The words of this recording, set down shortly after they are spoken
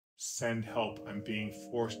Send help, I'm being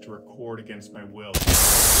forced to record against my will.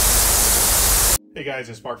 Hey guys,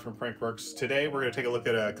 it's Mark from Prankworks. Today we're going to take a look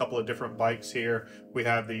at a couple of different bikes here. We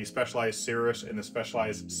have the Specialized Sirrus and the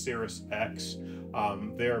Specialized Sirrus X.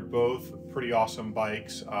 They are both pretty awesome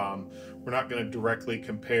bikes. We're not going to directly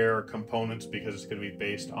compare components because it's going to be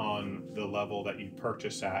based on the level that you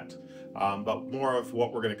purchase at. But more of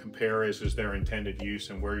what we're going to compare is their intended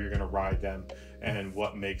use and where you're going to ride them and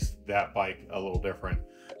what makes that bike a little different.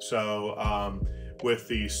 So with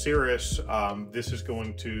the Sirrus, this is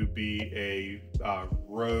going to be a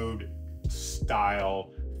road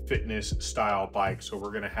style, fitness style bike. So we're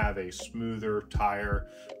going to have a smoother tire.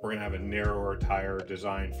 We're going to have a narrower tire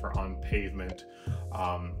designed for on pavement.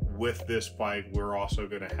 With this bike, we're also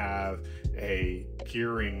going to have a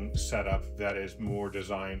gearing setup that is more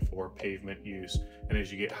designed for pavement use. And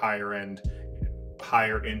as you get higher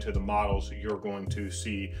into the models, you're going to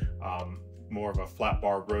see more of a flat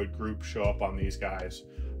bar road group show up on these guys.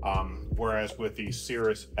 Whereas with the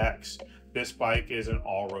Sirrus X, this bike is an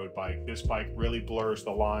all-road bike. This bike really blurs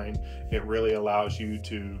the line. It really allows you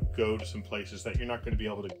to go to some places that you're not going to be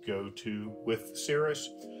able to go to with Sirrus.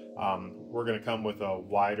 We're going to come with a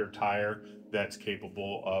wider tire that's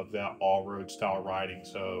capable of that all-road style riding.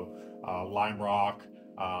 So Lime Rock,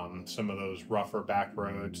 some of those rougher back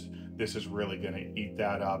roads, this is really going to eat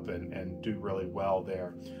that up and do really well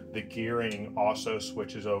there. The gearing also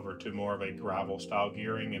switches over to more of a gravel style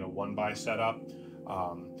gearing in a 1x setup.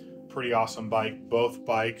 Pretty awesome bike. Both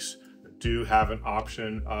bikes do have an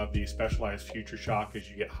option of the Specialized Future Shock as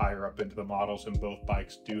you get higher up into the models, and both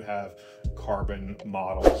bikes do have carbon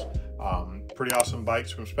models. Pretty awesome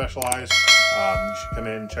bikes from Specialized. You should come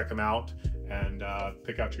in, check them out, and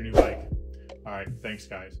pick out your new bike. All right, thanks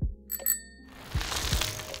guys.